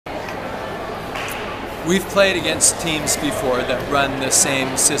We've played against teams before that run the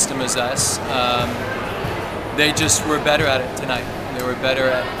same system as us. They just were better at it tonight. They were better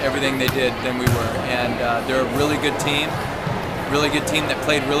at everything they did than we were, and they're a really good team that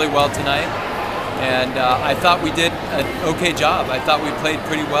played really well tonight. And I thought we did an okay job. I thought we played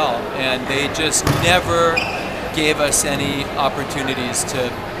pretty well, and they just never gave us any opportunities to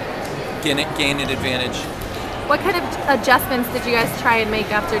gain an advantage. What kind of adjustments did you guys try and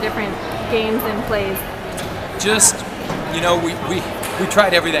make after different games and plays? Just, we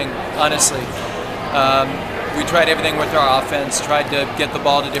tried everything, honestly. We tried everything with our offense, tried to get the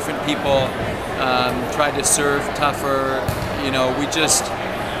ball to different people, tried to serve tougher. We just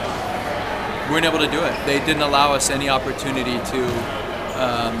weren't able to do it. They didn't allow us any opportunity to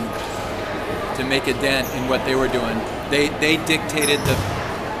make a dent in what they were doing. They dictated the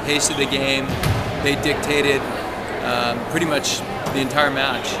pace of the game. They dictated pretty much the entire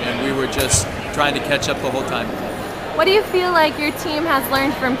match, and we were just trying to catch up the whole time. What do you feel like your team has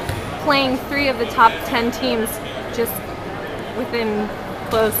learned from playing 3 of the top 10 teams just within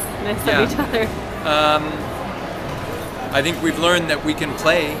closeness of each other? I think we've learned that we can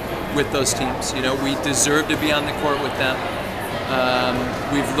play with those teams. We deserve to be on the court with them.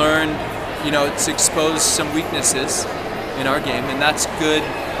 We've learned, it's exposed some weaknesses in our game, and that's good.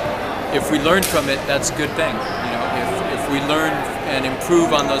 If we learn from it, that's a good thing. If we learn and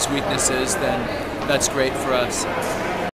improve on those weaknesses, then that's great for us.